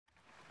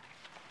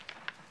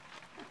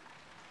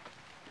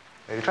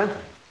Lady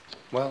Trentham.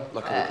 Well,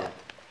 lucky little.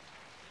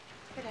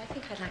 But I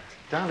think I'd like to.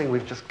 Darling,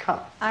 we've just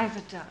cut.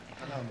 Ivor,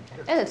 darling.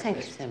 Oh, thank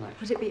you so much.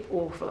 Would it be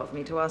awful of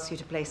me to ask you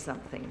to play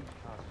something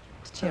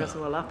to cheer us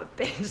all up a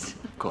bit?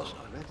 Of course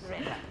not.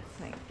 Relax.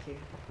 Thank you.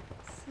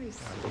 So It's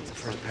sweet. the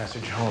first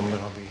passage home, but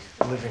I'll be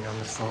living on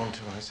the phone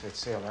till I set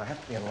sail. Now, I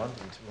have to be in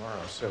London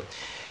tomorrow, so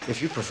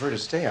if you prefer to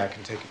stay, I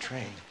can take a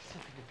train.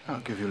 I'll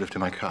give you a lift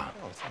in my car.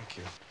 Oh, thank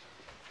you.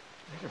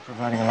 You're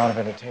providing a lot of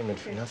entertainment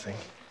for nothing.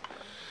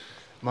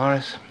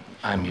 Morris,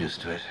 I'm used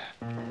to it.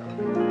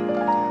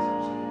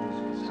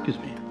 Excuse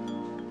me.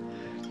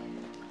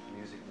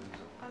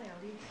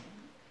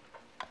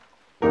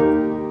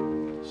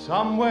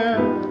 Somewhere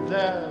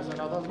there's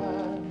another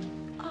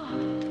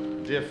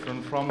land,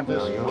 different from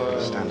this You'll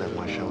world. stand over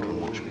my shoulder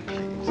and watch me,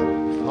 please.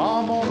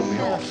 Far more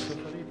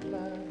mercifully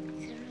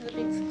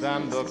bland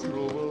than the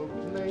cruel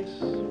place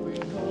we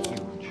know.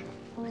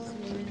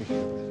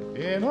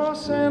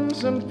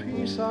 Innocence and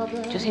peace are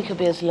there. Do you think it'll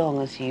be as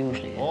long as you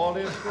usually have? All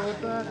is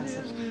good that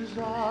is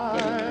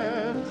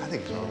desired. I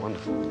think it's rather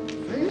wonderful. I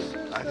think it's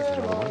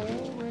rather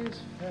wonderful. Always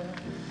fair.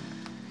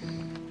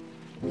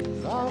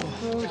 Love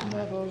grows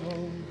never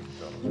old,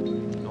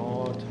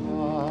 nor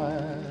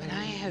tired.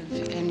 I have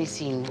only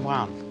seen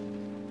one.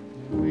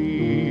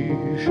 We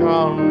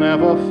shall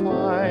never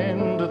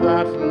find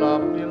that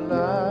lovely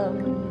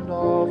land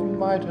of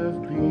might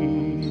have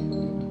been.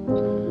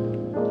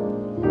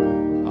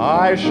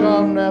 I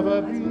shall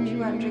never be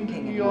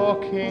your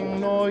king,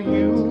 nor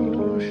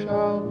you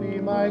shall be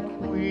my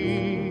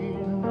queen.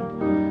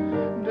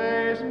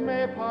 Days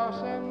may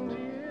pass and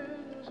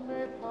years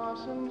may pass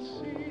and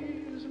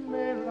seas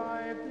may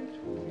lie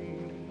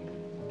between.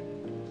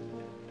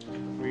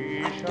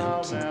 We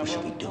shall never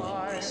find that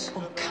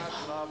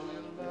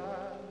lovely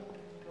land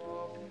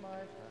of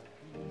might have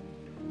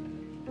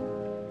been.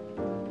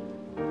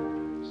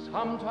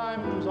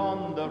 Sometimes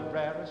on the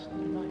rarest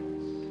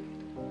nights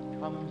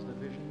comes the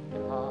vision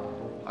card.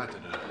 I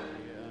don't know.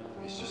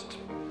 It's just...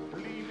 I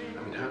mean,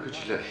 how could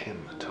you let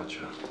him touch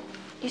her?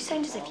 You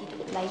sound as if you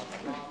didn't like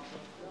me.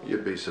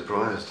 You'd be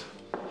surprised.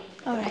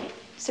 All right,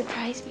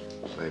 surprise me.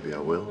 Maybe I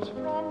will.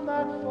 From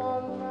that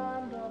far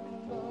land of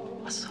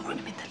love, I saw him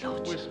in the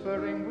lodge,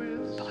 whispering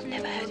with but I've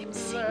never heard him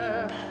sing in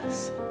secret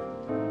person.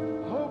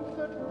 hope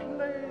that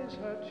plays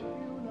her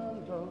tune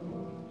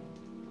alone.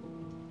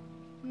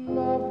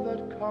 Love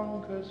that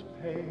conquers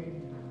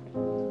pain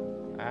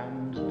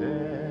and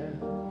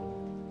death.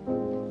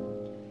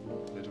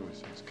 It always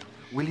seems coming.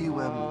 Will you,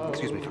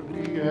 excuse me for a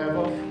minute? You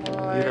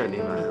don't need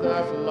my help.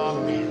 that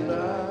lovely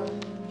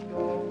land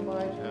of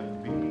might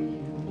have been.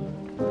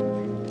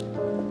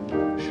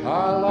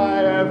 Shall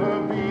I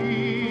ever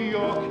be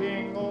your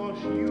king or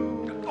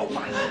you? Oh,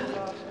 my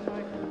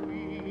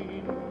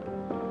queen?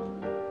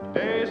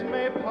 Days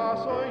may pass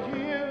or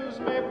years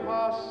may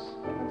pass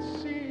and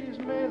seas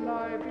may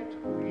lie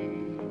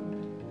between.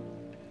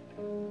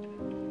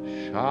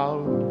 Shall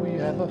we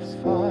ever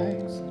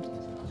find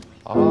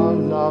our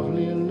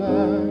lovely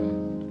land?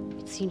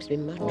 It seems to be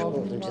much more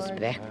than just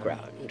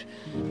background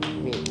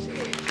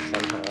music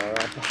somehow or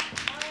other.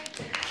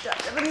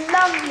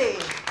 Lovely.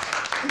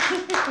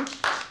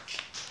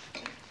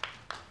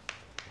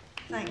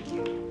 Thank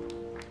you.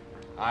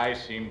 I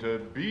seem to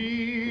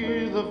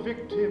be the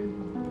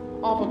victim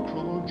of a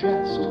cruel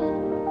jest.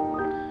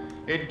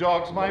 It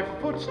dogs my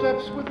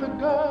footsteps with the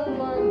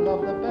girl I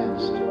love the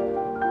best.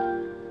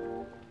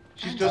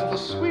 She's just the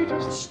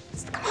sweetest.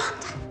 It's the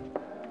commander.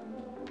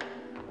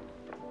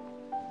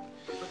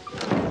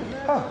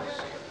 Oh,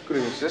 good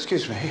evening, sir.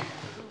 Excuse me.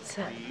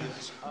 So,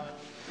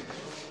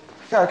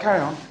 Yeah, carry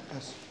on.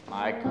 Yes.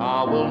 My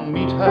car will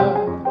meet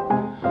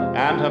her,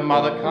 and her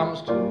mother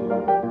comes too.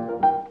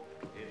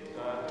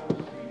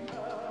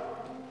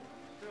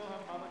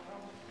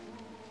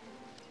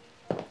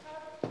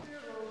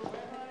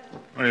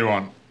 What do you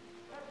want?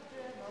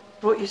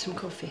 Brought you some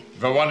coffee.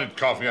 If I wanted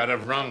coffee, I'd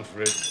have rung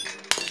for it.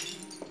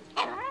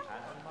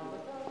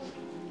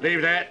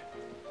 Leave that.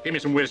 Give me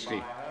some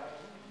whiskey.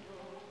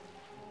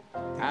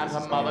 And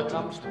her mother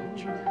comes too.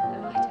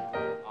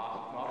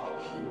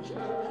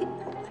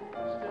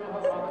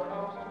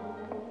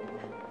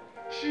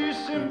 She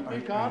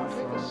simply can't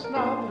take a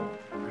snub.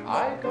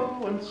 I go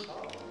and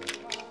sob.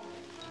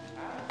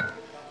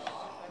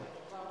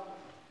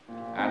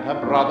 And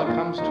her brother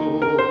comes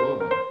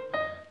too.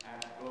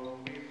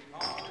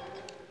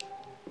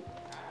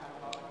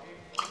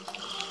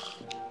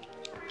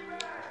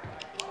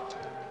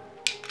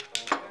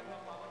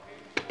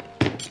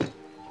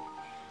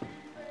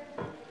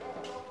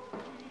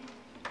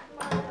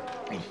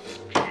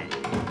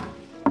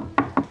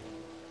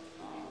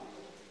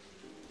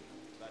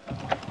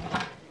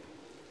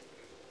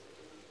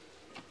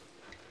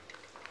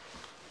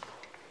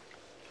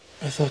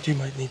 I thought you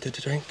might need a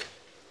drink.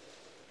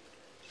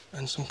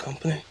 And some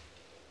company.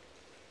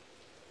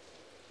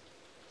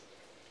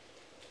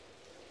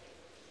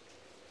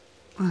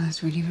 Well,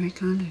 that's really very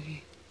kind of you.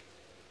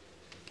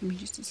 Give me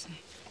just a sec.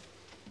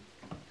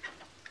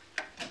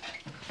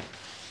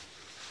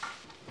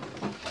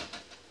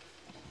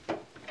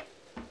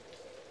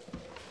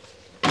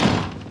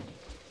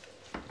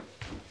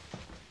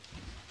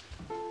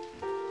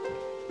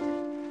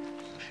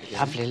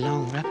 lovely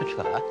long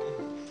repertoire.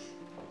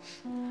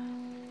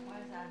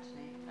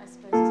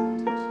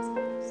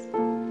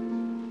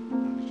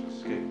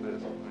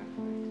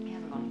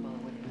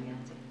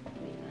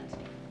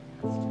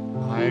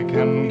 I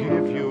can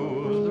give you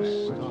the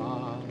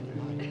starlight,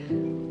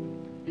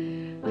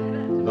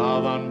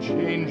 love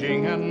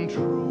unchanging and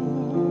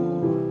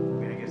true.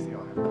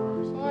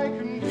 I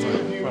can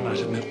give you. Run out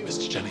of milk,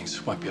 Mr.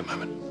 Jennings. Won't be a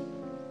moment.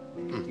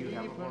 I can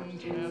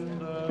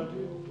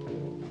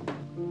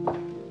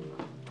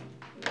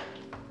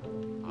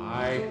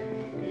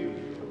give you.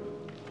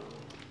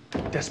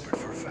 Desperate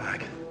for a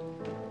fag.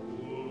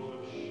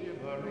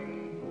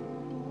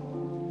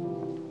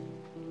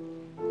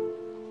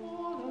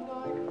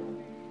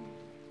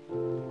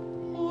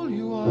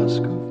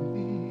 Ask of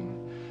me,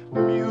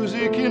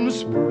 music in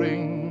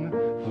spring,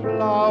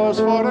 flowers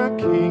for a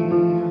king,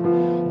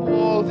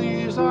 all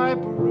these I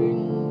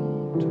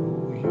bring to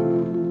you.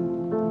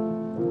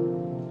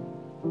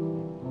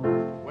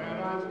 When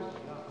I was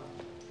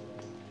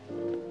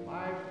young,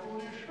 my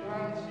foolish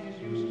fancies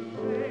used to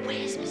play.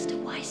 Where's Mr.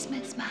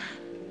 Weissman's man?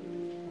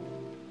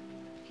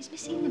 He's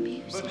missing the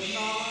music.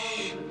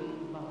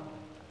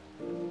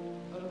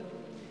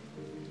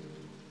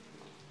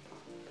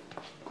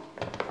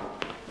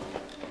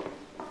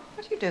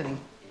 What are you doing?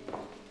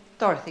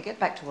 Dorothy, get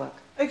back to work.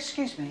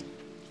 Excuse me,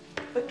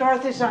 but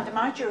Dorothy's under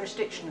my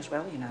jurisdiction as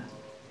well, you know.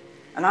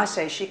 And I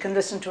say she can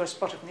listen to a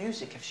spot of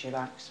music if she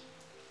likes.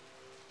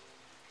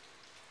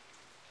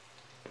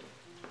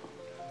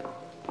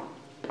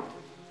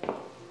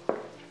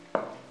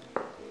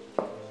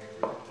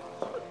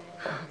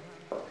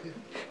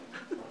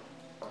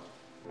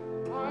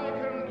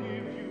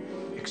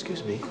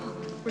 Excuse me,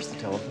 where's the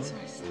telephone?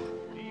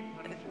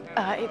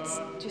 It's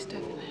just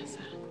over there, sir.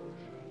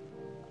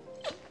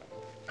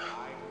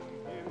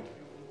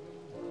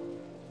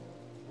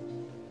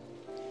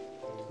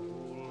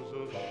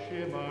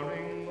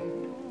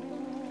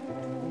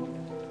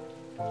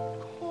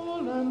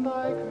 Call and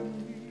I can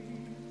be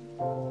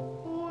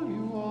all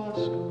you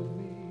ask of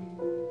me.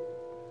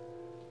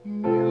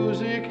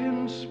 Music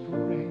in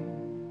spring,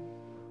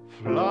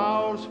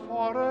 flowers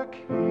for a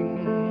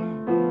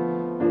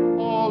king,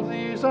 all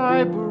these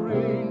I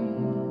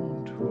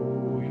bring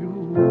to you.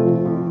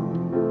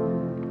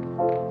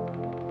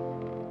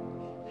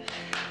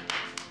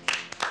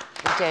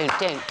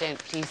 Don't,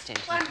 please don't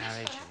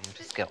encourage him.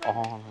 Just go on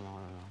and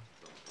on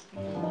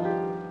and on.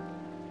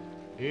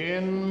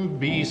 In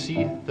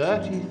BC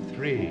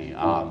 33,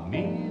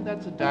 me,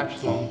 that's a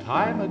dashed long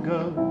time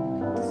ago,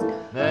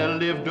 there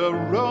lived a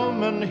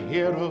Roman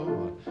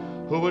hero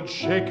who had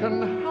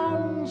shaken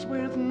hands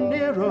with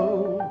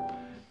Nero.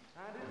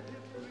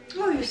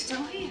 Oh, you're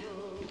still here.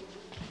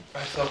 I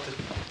thought that...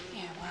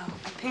 Yeah, well,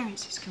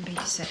 appearances can be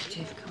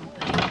deceptive, can't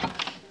they?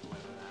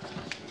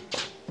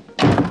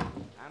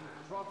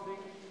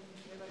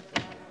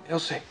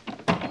 Elsie.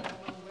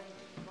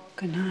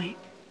 Good night.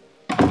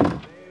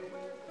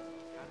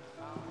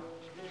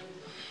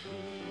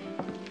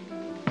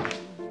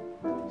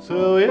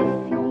 So if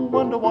you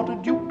wonder what a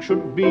duke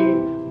should be,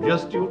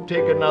 just you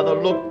take another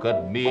look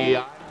at me.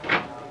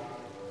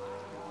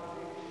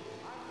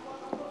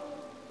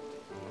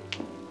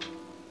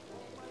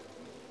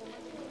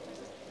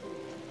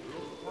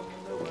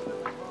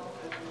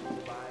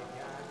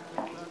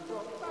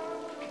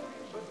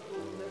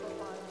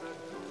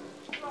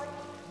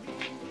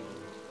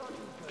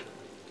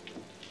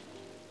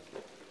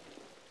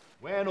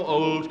 When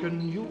old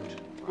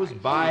Canute was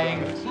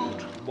buying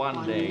fruit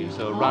one day,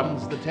 so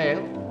runs the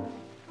tale,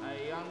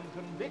 a young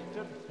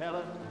convicted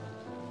felon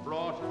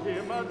brought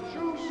him a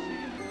juicy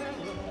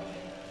melon,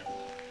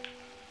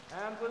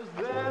 and was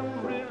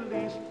then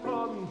released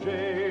from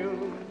jail.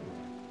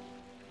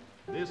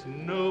 This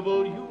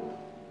noble youth,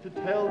 to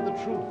tell the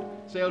truth,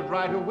 sailed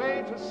right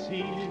away to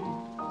sea,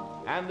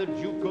 and the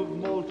Duke of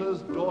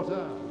Malta's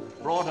daughter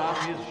brought out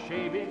his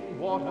shaving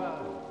water.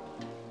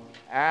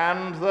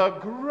 And the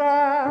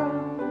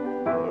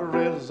grand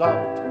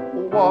result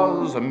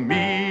was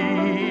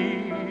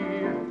me.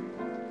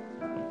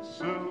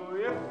 So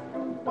if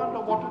you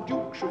wonder what a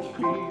duke should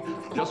be,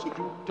 just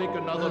you take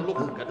another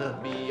look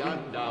at me.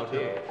 I'm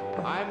doughty,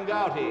 I'm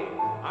gouty,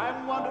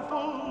 I'm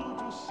wonderful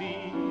to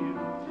see.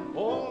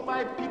 All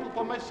my people,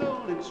 for my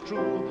soul, it's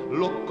true,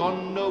 look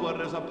on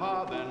nowhere as a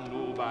pa than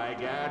you. By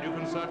gad, you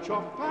can search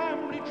your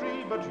family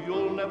tree, but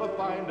you'll never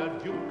find a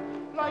duke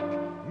like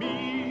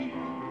me.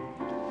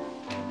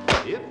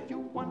 If you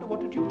wonder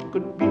what a duke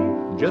could be,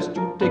 just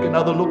you take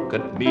another look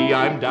at me.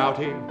 I'm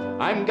doughty,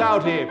 I'm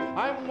gouty,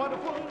 I'm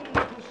wonderful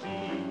to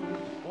see.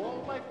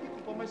 All my people,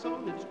 for my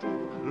soul, it's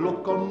true,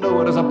 look on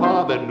nowhere as a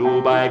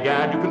parvenu. By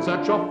gad, you can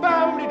search your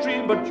family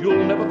tree, but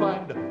you'll never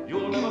find,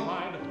 you'll never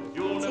find,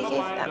 you'll never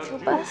find a duke. He gave you that for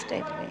your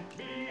birthday, didn't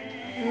he?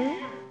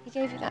 He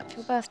gave you that for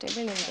your birthday,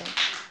 really, did he?